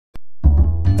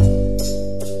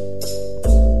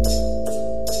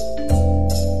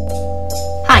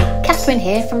in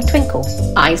here from Twinkle.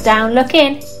 Eyes down, look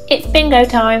in. It's bingo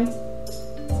time.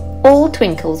 All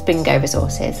Twinkle's bingo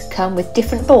resources come with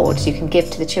different boards you can give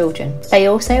to the children. They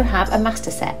also have a master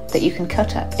set that you can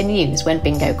cut up and use when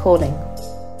bingo calling.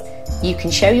 You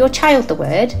can show your child the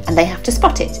word and they have to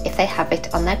spot it if they have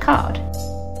it on their card.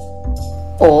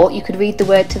 Or you could read the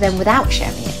word to them without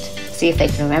showing it, see if they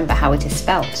can remember how it is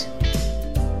spelt.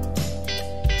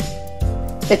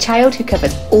 The child who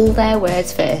covers all their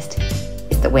words first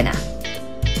is the winner.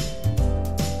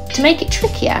 To make it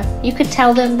trickier, you could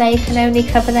tell them they can only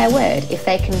cover their word if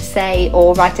they can say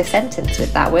or write a sentence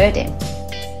with that word in.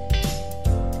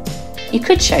 You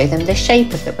could show them the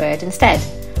shape of the word instead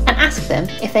and ask them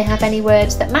if they have any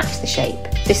words that match the shape.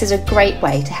 This is a great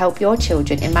way to help your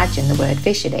children imagine the word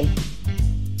visually.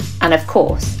 And of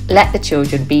course, let the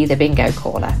children be the bingo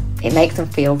caller. It makes them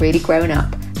feel really grown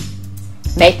up.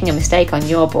 Making a mistake on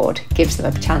your board gives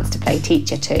them a chance to play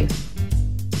teacher too.